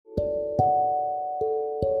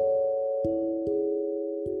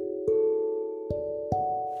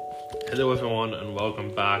Hello everyone and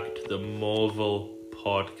welcome back to the Marvel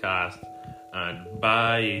podcast, and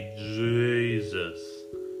by Jesus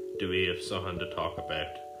do we have something to talk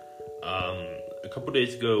about. A couple of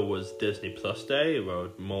days ago was Disney Plus Day, where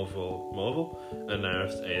Marvel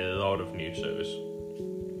announced a lot of new shows.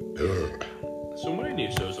 So many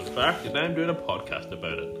new shows in fact, and I'm doing a podcast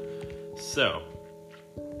about it. So,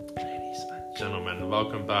 ladies and gentlemen,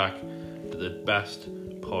 welcome back to the best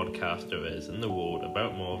podcast there is in the world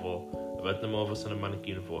about Marvel, about the Marvel Cinematic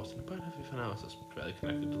Universe, and about everything else that's really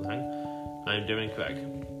connected to the thing. I'm Darren Craig.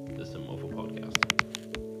 This is the Marvel Podcast.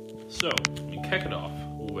 So, we kick it off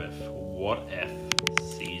with What If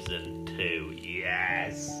Season 2.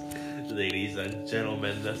 Yes! Ladies and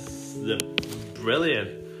gentlemen, this is the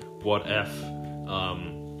brilliant What If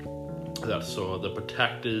that saw the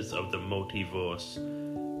protectors of the multiverse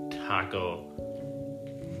tackle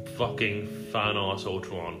fucking Thanos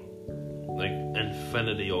Ultron, like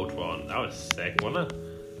Infinity Ultron. That was sick, wasn't it?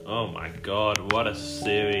 Oh my god, what a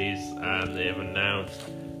series. And they've announced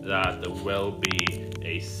that there will be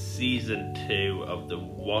a season 2 of the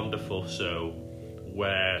wonderful show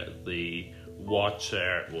where the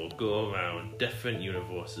Watcher will go around different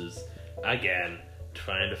universes again,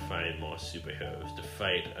 trying to find more superheroes to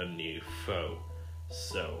fight a new foe.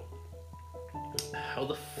 So, how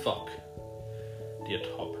the fuck do you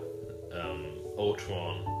top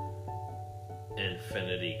Ultron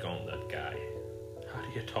Infinity Gauntlet guy? How do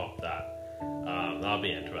you top that? That'll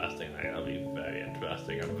be interesting. That'll be very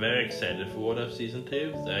interesting. I'm very excited for What If Season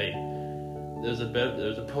 2. There's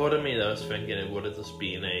a part of me that was thinking it would have just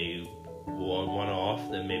been a one-off,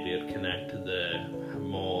 then maybe it'd connect to the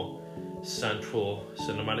more central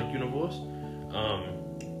cinematic universe.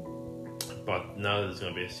 But now there's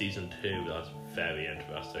going to be a Season 2, that's very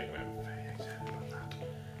interesting. I'm very excited about that.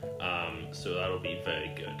 So that'll be very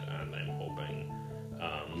good, and I'm hoping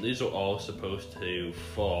these are all supposed to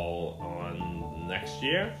fall on next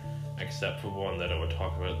year, except for one that I will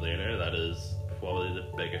talk about later. That is probably the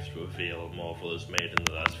biggest reveal Marvel has made in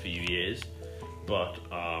the last few years. But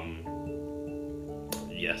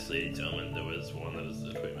yes, ladies and gentlemen, there was one that is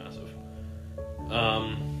literally massive.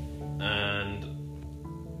 And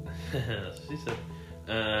that's what she said.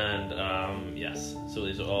 And yes, so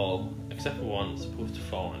these are all, except for one, supposed to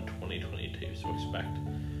fall in 2022. So expect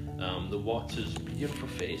the Watcher's beautiful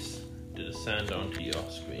face to descend onto your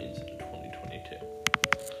screens in 2022.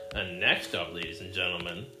 And next up, ladies and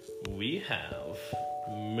gentlemen, we have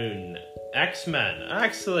X-Men.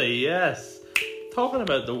 Actually, yes, talking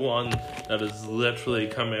about the one that is literally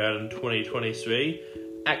coming out in 2023,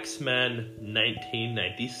 X-Men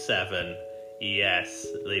 1997. Yes,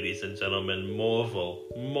 ladies and gentlemen, Marvel,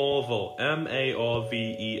 Marvel,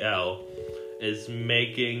 is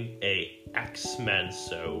making a X-Men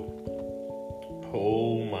show.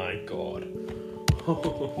 Oh my god.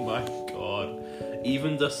 Oh my god.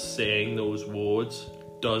 Even just saying those words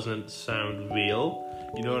doesn't sound real.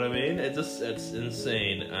 You know what I mean? It's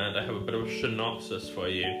insane. And I have a bit of a synopsis for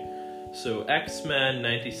you. So X-Men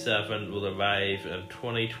 97 will arrive in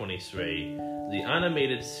 2023. The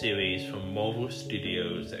animated series from Marvel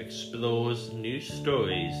Studios explores new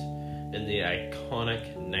stories in the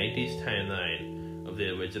iconic 90s timeline of the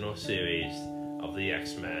original series of the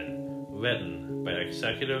X-Men, written by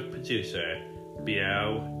executive producer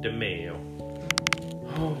Beau DeMaio.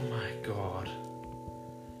 Oh my god.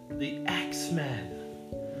 The X-Men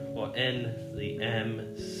are in the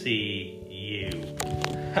MCU.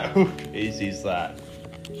 How crazy is that?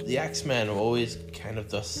 The X-Men were always kind of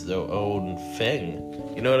just their own thing,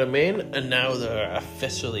 you know what I mean? And now they're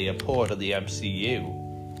officially a part of the MCU.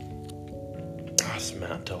 That's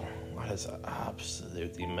mental. That is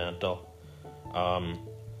absolutely mental. I'm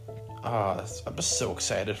just so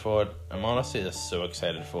excited for it. I'm honestly just so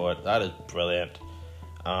excited for it. That is brilliant.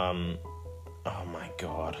 Oh my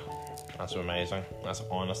god. That's amazing. That's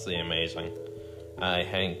honestly amazing. I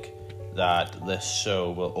think that this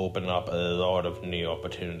show will open up a lot of new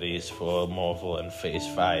opportunities for Marvel in Phase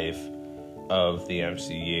 5 of the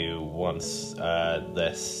MCU once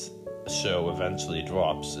this show eventually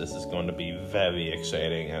drops. This is going to be very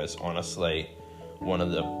exciting, and it's honestly one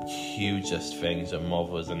of the hugest things that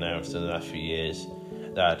Marvel has announced in the last few years.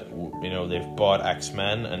 That, you know, they've bought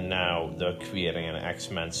X-Men and now they're creating an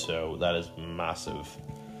X-Men show. That is massive.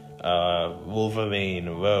 Wolverine,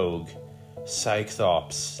 Rogue,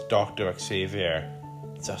 Cyclops, Dr. Xavier,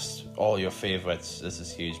 just all your favorites. This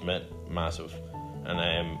is huge, massive. And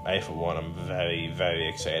I for one, am very, very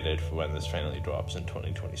excited for when this finally drops in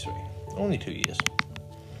 2023. Only 2 years.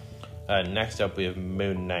 Next up, we have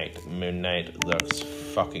Moon Knight. Moon Knight looks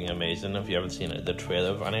fucking amazing. If you haven't seen the trailer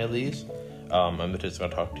of any of these, I'm just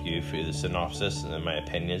going to talk to you through the synopsis and then my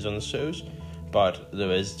opinions on the shows. But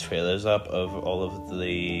there is trailers up of all of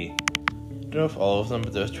the... I don't know if all of them,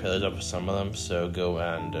 but there's trailers up for some of them, so go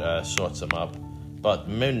and sort them up. But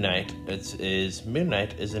Moon Knight is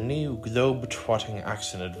a new globe-trotting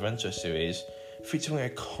action-adventure series featuring a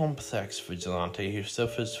complex vigilante who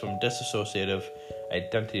suffers from dissociative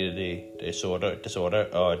identity disorder,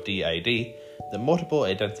 or DID. The multiple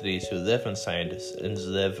identities who live inside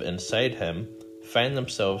him find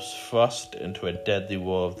themselves thrust into a deadly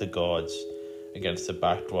war of the gods against the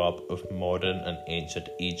backdrop of modern and ancient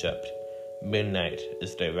Egypt. Moon Knight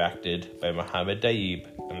is directed by Mohamed Daib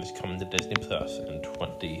and is coming to Disney Plus in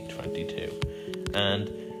 2022. And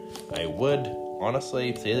I would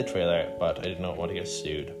honestly play the trailer, but I did not want to get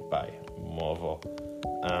sued by Marvel.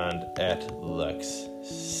 And it looks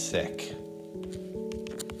sick.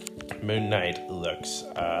 Moon Knight looks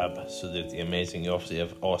absolutely amazing. You obviously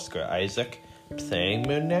have Oscar Isaac playing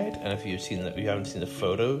Moon Knight, and if you haven't seen the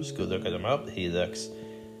photos, go look at them up. He looks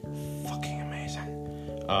fucking amazing.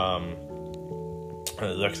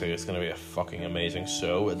 It looks like it's going to be a fucking amazing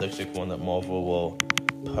show. It looks like one that Marvel will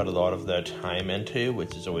put a lot of their time into,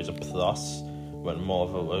 which is always a plus. When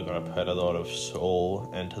Marvel are going to put a lot of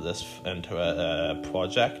soul into a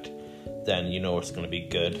project, then you know it's going to be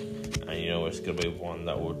good, and you know it's going to be one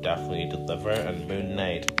that will definitely deliver. And Moon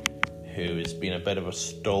Knight, who has been a bit of a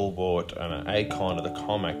stalwart and an icon of the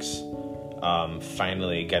comics,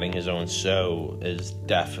 finally getting his own show is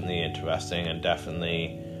definitely interesting and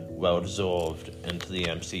definitely well absorbed into the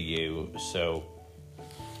MCU. So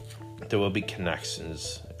there will be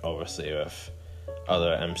connections, obviously, with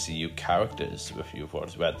other MCU characters if you've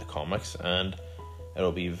read the comics, and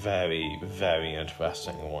it'll be very, very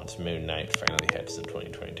interesting once Moon Knight finally hits in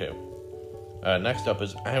 2022. Next up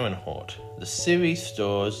is Ironheart. The series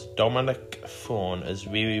stars Dominic Thorne as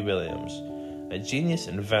Riri Williams, a genius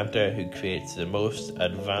inventor who creates the most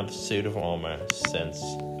advanced suit of armor since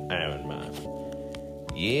Iron Man.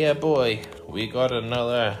 Yeah, boy, we got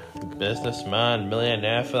another businessman,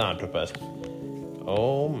 millionaire philanthropist.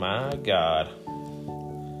 Oh my god.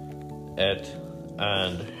 It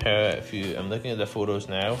and her, I'm looking at the photos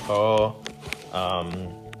now, her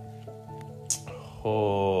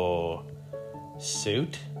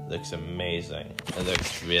suit looks amazing. It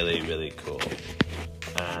looks really, really cool.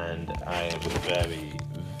 And I am very,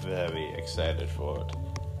 very excited for it.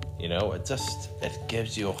 You know, it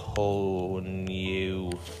gives you a whole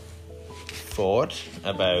new thought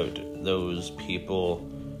about those people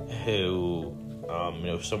who,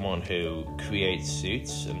 someone who creates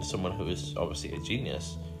suits and someone who is obviously a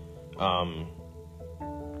genius.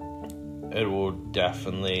 It will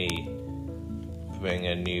definitely bring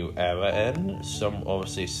a new era in.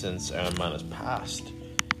 Obviously, since Iron Man has passed,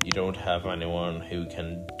 you don't have anyone who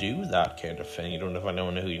can do that kind of thing. You don't have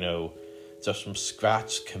anyone who, just from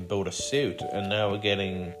scratch can build a suit, and now we're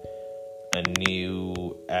getting a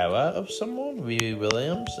new era of someone, Riri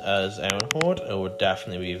Williams as Ironheart. It would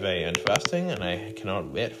definitely be very interesting, and I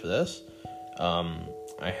cannot wait for this.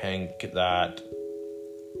 I think that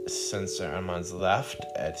since Iron Man's left,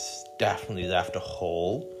 it's definitely left a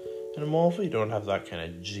hole in Marvel. You don't have that kind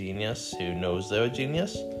of genius who knows they're a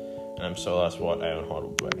genius, and I'm sure that's what Ironheart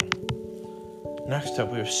will bring. Next up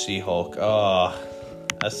we have She-Hulk.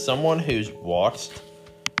 As someone who's watched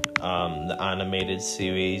the animated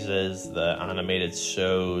series, the animated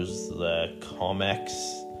shows, the comics,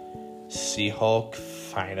 She-Hulk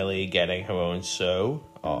finally getting her own show.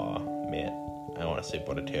 Mate, I want to say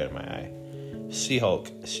put a tear in my eye.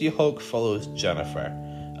 She-Hulk follows Jennifer,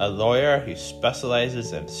 a lawyer who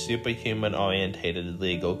specializes in superhuman-oriented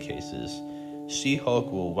legal cases.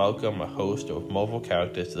 She-Hulk will welcome a host of Marvel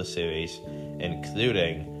characters to the series,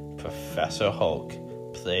 including Professor Hulk,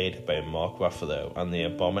 played by Mark Ruffalo, and the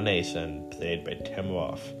Abomination, played by Tim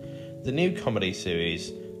Roth. The new comedy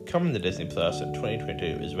series, coming to Disney Plus in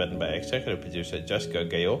 2022, is written by executive producer Jessica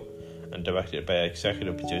Gale and directed by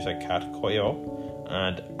executive producer Kat Coyle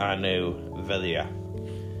and Anu Villia.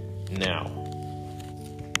 Now,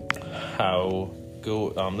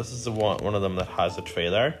 this is the one of them that has a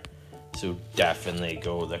trailer, so definitely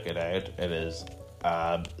go look it out. It is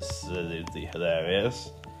absolutely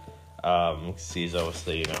hilarious. She's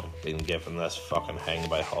obviously, been given this fucking hang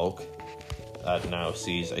by Hulk. Now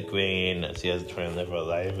she's agreeing that she has to try and live her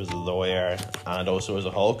life as a lawyer and also as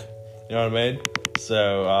a Hulk. You know what I mean?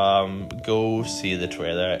 So, go see the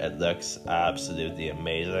trailer. It looks absolutely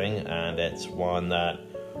amazing, and it's one that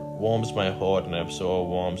warms my heart, and I'm sure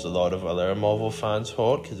warms a lot of other Marvel fans'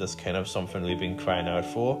 heart, because it's kind of something we've been crying out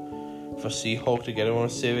for She-Hulk to get her own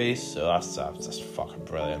series. So that's just fucking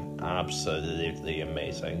brilliant. Absolutely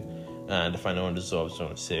amazing. And if anyone deserves their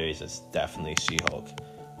own series, it's definitely She-Hulk.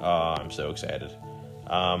 Oh, I'm so excited.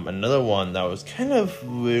 Another one that was kind of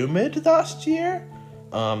rumored last year,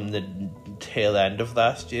 the tail end of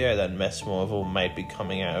last year, that Miss Marvel might be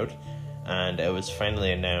coming out, and it was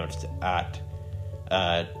finally announced at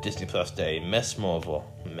Disney Plus Day. Miss Marvel,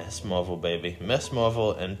 baby. Miss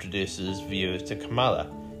Marvel introduces viewers to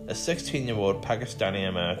Kamala, a 16-year-old Pakistani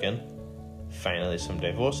American, finally some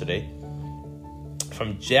diversity,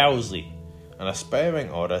 from Jersey, an aspiring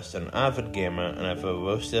artist, an avid gamer, and a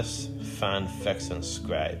ferocious fan fiction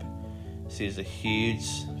scribe. She is a huge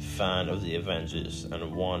fan of the Avengers,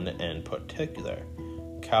 and one in particular,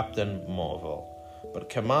 Captain Marvel. But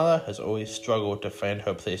Kamala has always struggled to find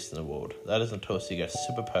her place in the world. That is until she gets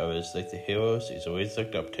superpowers like the heroes she's always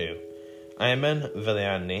looked up to. Ayman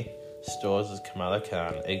Viliani stars as Kamala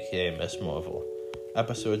Khan, aka Miss Marvel.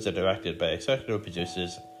 Episodes are directed by executive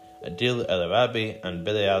producers Adil El-Arabi and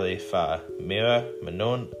Billy Ali Farr, Mira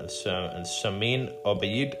Manon, and Samin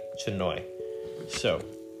Obaid Chinoy. So,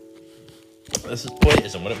 this is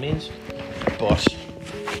isn't what it means, but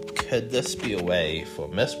could this be a way for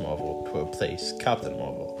Miss Marvel to replace Captain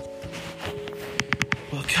Marvel?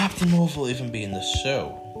 Will Captain Marvel even be in the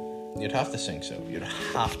show? You'd have to think so. You know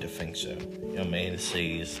what I mean?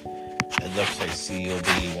 It looks like she'll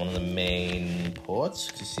be one of the main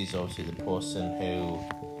ports, because she's obviously the person who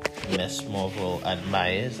Miss Marvel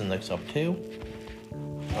admires and looks up to.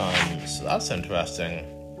 So that's interesting.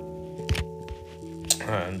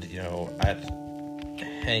 And, I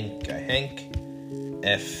think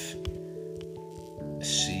if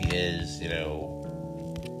she is,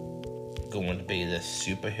 going to be this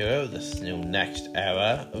superhero, this next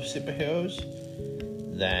era of superheroes,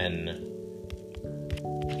 then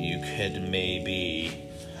you could maybe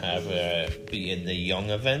have her be in the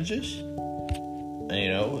Young Avengers.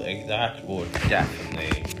 Like that would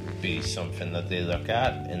definitely be something that they look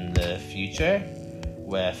at in the future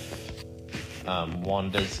with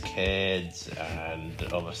Wanda's kids and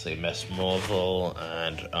obviously Miss Marvel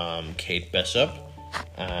and Kate Bishop,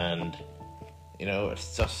 and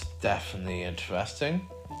it's just definitely interesting.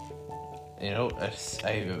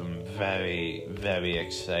 I'm very, very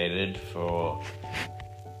excited for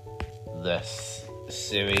this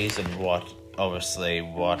series and what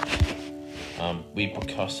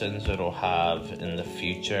repercussions it'll have in the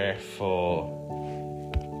future for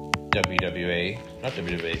WWE, not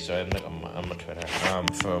WWE, sorry, I'm a Twitter,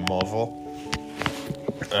 for Marvel.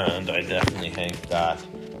 And I definitely think that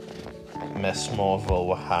Miss Marvel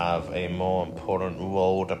will have a more important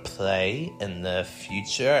role to play in the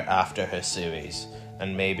future after her series,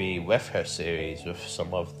 and maybe with her series, with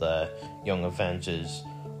some of the Young Avengers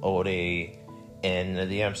already in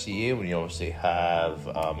the MCU, when you obviously have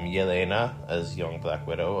Yelena as young Black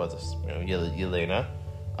Widow, or Yelena,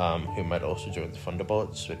 who might also join the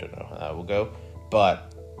Thunderbolts. We don't know how that will go,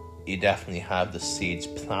 but you definitely have the seeds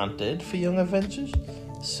planted for Young Avengers,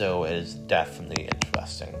 so it is definitely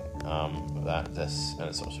interesting that this, and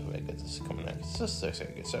it's also really good this is coming out. It's just so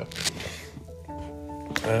exciting. So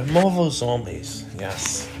Marvel Zombies,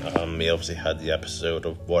 yes. We obviously had the episode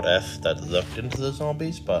of What If that looked into the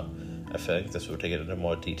zombies, but I think this will take it into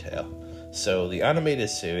more detail. So, the animated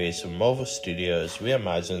series from Marvel Studios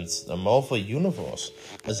reimagines the Marvel Universe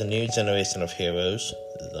as a new generation of heroes.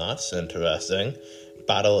 That's interesting.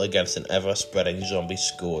 Battle against an ever-spreading zombie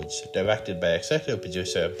scourge. Directed by executive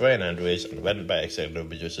producer Brian Andrews and written by executive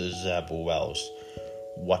producer Zeb Wells.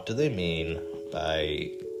 What do they mean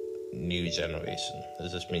by new generation?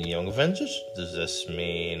 Does this mean Young Avengers? Does this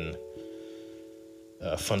mean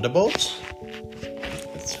Thunderbolts?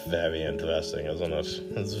 It's very interesting, isn't it?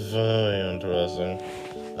 It's very interesting.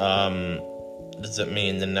 Does it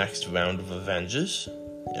mean the next round of Avengers?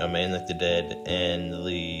 Like they did in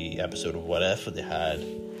the episode of What If, where they had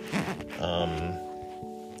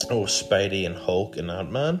Spidey and Hulk and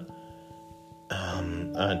Ant-Man,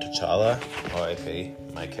 and T'Challa, R.I.P.,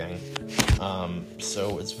 my king.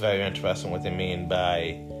 So it's very interesting what they mean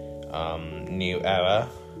by new era,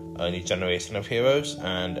 a new generation of heroes,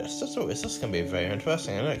 and it's just going to be very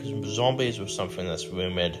interesting, isn't it? Because zombies was something that's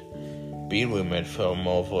been rumored for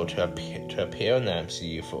Marvel to appear in the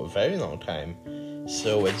MCU for a very long time.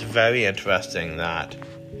 So it's very interesting that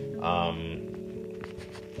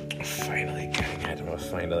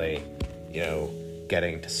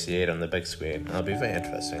getting to see it on the big screen. It'll be very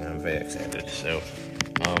interesting. I'm very excited. So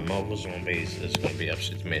Marvel Zombies is going to be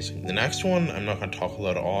absolutely amazing. The next one I'm not going to talk a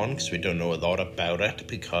lot on because we don't know a lot about it,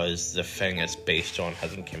 because the thing it's based on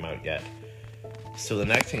hasn't come out yet. So the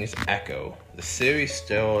next thing is Echo. The series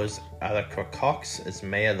stars Alaka Cox as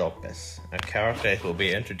Maya Lopez, a character who will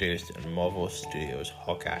be introduced in Marvel Studios'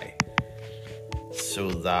 Hawkeye. So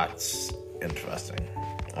that's interesting.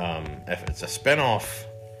 If it's a spin-off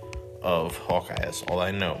of Hawkeye, that's all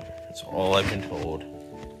I know. It's all I've been told.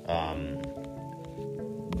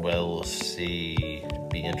 We'll see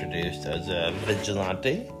be introduced as a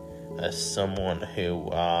vigilante, as someone who,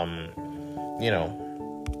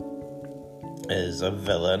 is a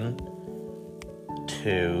villain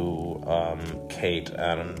to Kate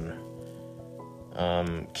and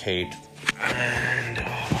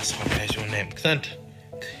what's Hawkeye's real name? Clint.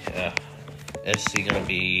 Is he gonna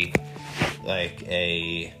be like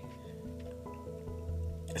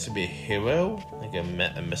is he be a hero, like a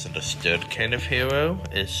misunderstood kind of hero?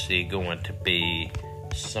 Is he going to be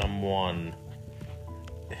someone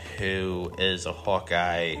who is a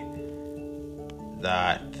Hawkeye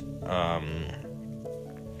that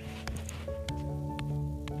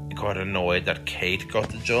got annoyed that Kate got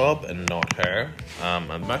the job and not her?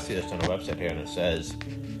 I'm actually just on a website here, and it says,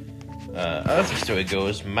 as the story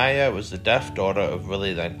goes, Maya was the deaf daughter of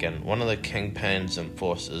Willie Lincoln, one of the kingpins and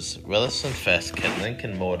forces. Willis and Fisk had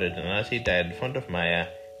Lincoln murdered, and as he died in front of Maya,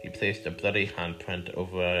 he placed a bloody handprint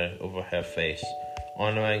over her face,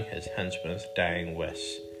 honouring his henchman's dying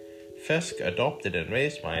wish. Fisk adopted and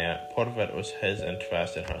raised Maya. Part of it was his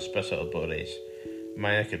interest in her special abilities.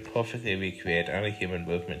 Maya could perfectly recreate any human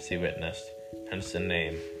movements he witnessed, hence the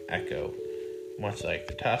name, Echo. Much like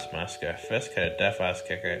the Taskmaster, Fisk had a deaf ass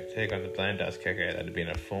kicker to take on the blind ass kicker that had been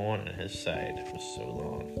a thorn in his side for so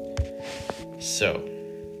long. So,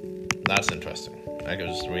 that's interesting. I got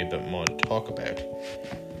just a wee bit more to talk about.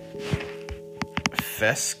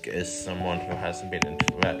 Fisk is someone who hasn't been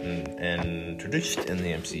introduced in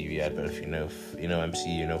the MCU yet, but if you know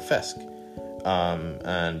MCU, you know Fisk.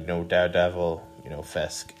 And Daredevil,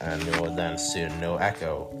 Fisk, and then soon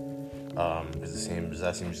Echo. Because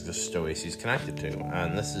that seems the stories he's connected to,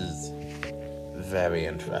 and this is very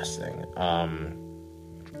interesting.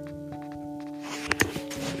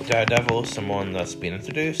 Daredevil, someone that's been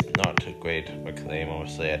introduced, not to great acclaim,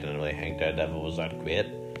 obviously. I didn't really think Daredevil was that great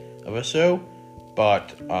of a show,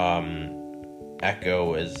 but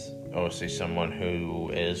Echo is obviously someone who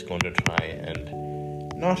is going to try and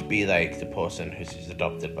not be like the person who's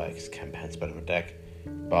adopted by his campaign's bit of a dick,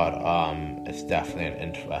 but it's definitely an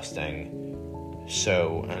interesting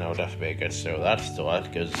show, and it'll definitely be a good show. That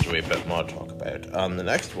gives us a wee bit more to talk about. The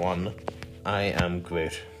next one, I Am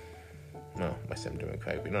Groot. No, I say I'm doing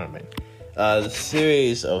correct, you know what I mean. The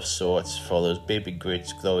series of sorts follows Baby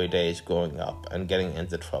Groot's glory days growing up and getting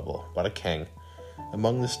into trouble. What a king.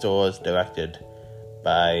 Among the stories directed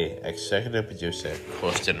by executive producer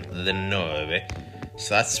Kirsten Lenore.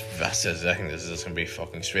 So that's I think this is going to be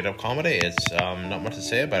fucking straight up comedy. It's not much to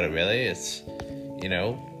say about it really. It's,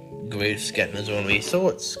 Groot's getting his own wee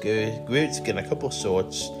sorts. Groot's getting a couple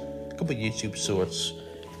YouTube sorts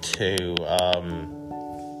to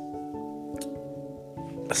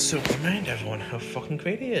so remind everyone how fucking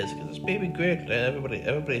great he is, because it's Baby Groot.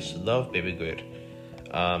 Everybody should love Baby Groot.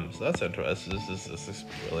 So that's interesting. This is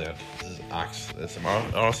brilliant. This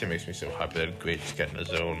honestly makes me so happy that Groot's getting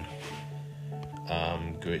his own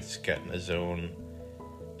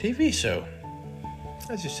TV show.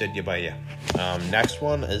 As you said, you buy ya. Next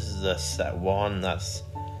one is the one that's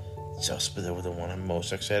just below the one I'm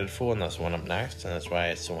most excited for, and that's the one up next, and that's why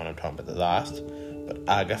it's the one I'm talking about the last. But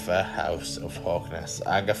Agatha, House of Harkness.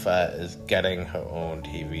 Agatha is getting her own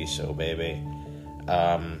TV show, baby.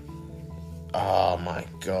 Oh my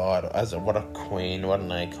god, what a queen, what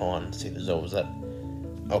an icon. See, there's always that.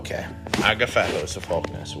 Okay, Agatha, House of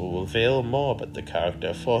Harkness will reveal more about the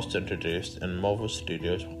character first introduced in Marvel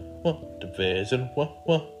Studios' Division.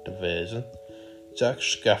 Jack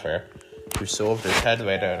Schaffer, who served as head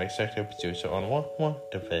writer and executive producer on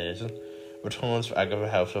Division, returns for Agatha,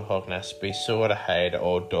 House of Harkness. Be sure to hide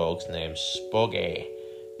old dog's name, Spuggy,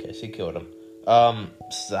 in case he killed him.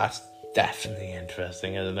 So that's definitely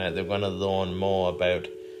interesting, isn't it? They're going to learn more about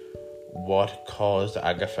what caused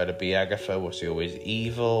Agatha to be Agatha. Was she always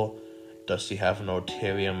evil? Does she have an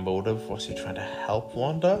ulterior motive? Was she trying to help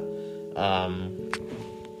Wanda?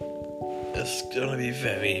 It's going to be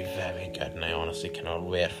very, very good, and I honestly cannot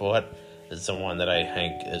wait for it. It's the one that I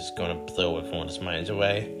think is going to blow everyone's minds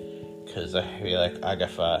away, because I feel like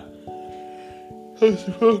Agatha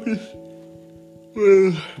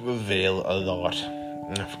will reveal a lot.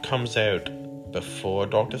 And if it comes out before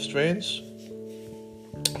Doctor Strange,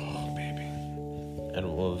 oh baby, it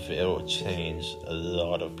will change a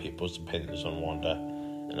lot of people's opinions on Wanda,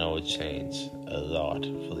 and it will change a lot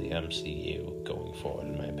for the MCU going forward,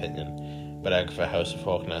 in my opinion. but Agatha House of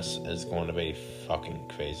Harkness is going to be fucking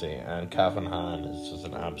crazy, and Catherine Hahn is just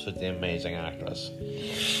an absolutely amazing actress.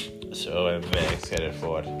 So I'm very excited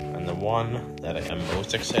for it. And the one that I am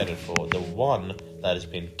most excited for, the one that has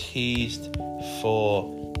been teased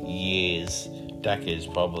for years, decades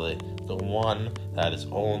probably, the one that has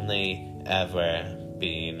only ever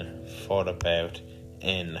been thought about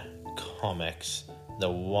in comics, the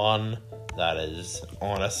one that is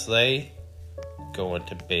honestly going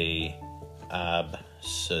to be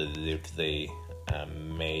absolutely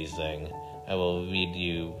amazing. I will read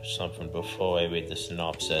you something before I read the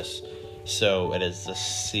synopsis. So it is The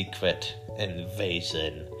Secret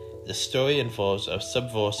Invasion. The story involves a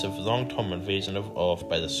subversive long-term invasion of Earth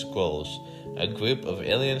by the Skrulls, a group of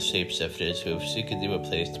alien shapeshifters who have secretly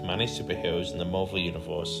replaced many superheroes in the Marvel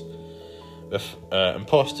Universe with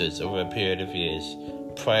imposters over a period of years.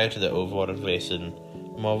 Prior to the overall invasion,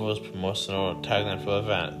 Marvel's promotional tagline for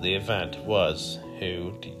the event was,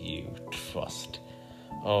 "Who do you trust?"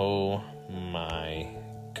 Oh my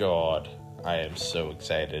god, I am so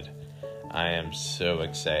excited. I am so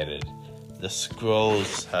excited. The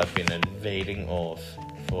Skrulls have been invading Earth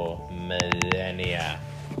for millennia.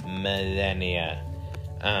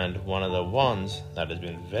 And one of the ones that has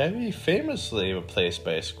been very famously replaced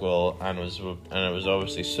by a Skrull and it was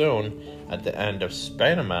obviously shown at the end of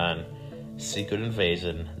Spider-Man Secret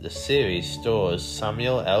Invasion. The series stars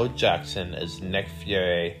Samuel L. Jackson as Nick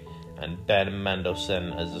Fury and Ben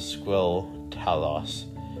Mendelsohn as the Skrull Talos,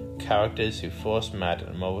 characters who first met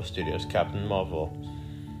in Marvel Studios' Captain Marvel.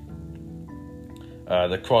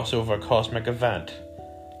 The crossover Cosmic Event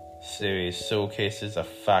series showcases a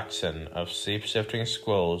faction of shape-shifting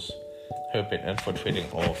Skrulls who have been infiltrating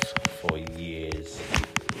Earth for years.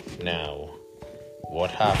 Now,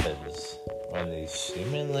 what happens when the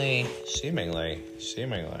seemingly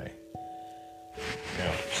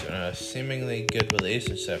good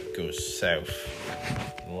relationship goes south?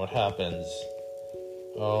 And what happens?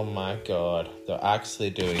 Oh my god, they're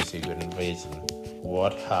actually doing Secret Invasion.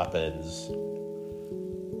 What happens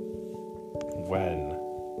when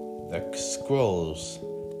the Skrulls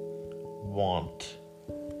want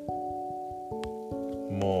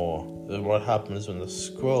more? What happens when the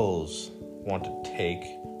Skrulls want to take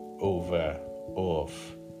over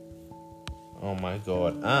Earth? Oh my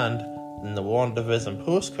god. And in the WandaVision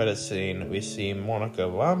post-credit scene, we see Monica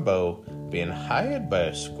Rambeau being hired by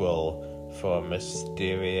a Skrull for a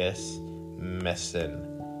mysterious mission.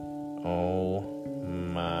 Oh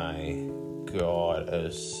my god, it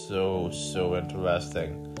is so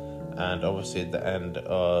interesting. And obviously at the end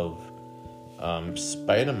of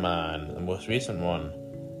Spider-Man, the most recent one,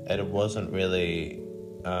 it wasn't really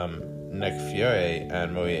Nick Fury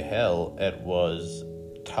and Maria Hill, it was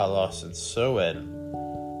Talos and Sorin.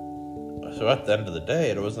 So at the end of the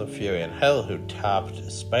day, it wasn't Fury and Hill who tapped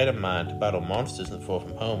Spider-Man to battle monsters and Far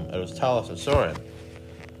From Home. It was Talos and Sorin.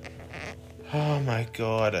 Oh my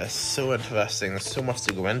god, it's so interesting. There's so much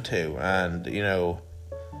to go into, and you know,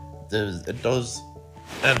 it does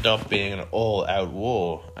end up being an all-out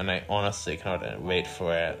war, and I honestly cannot wait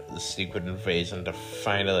for the Secret Invasion to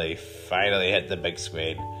finally hit the big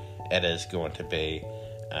screen. It is going to be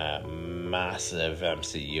a massive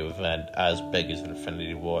MCU event, as big as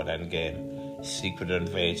Infinity War and Endgame. Secret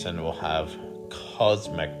Invasion will have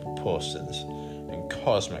cosmic proportions and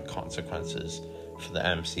cosmic consequences for the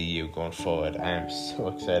MCU going forward. I am so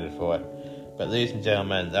excited for it. But ladies and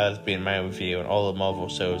gentlemen, that has been my review on all the Marvel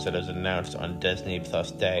shows that is announced on Disney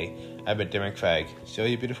Plus Day. I've been Damon Craig. See all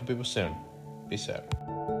you beautiful people soon. Peace out.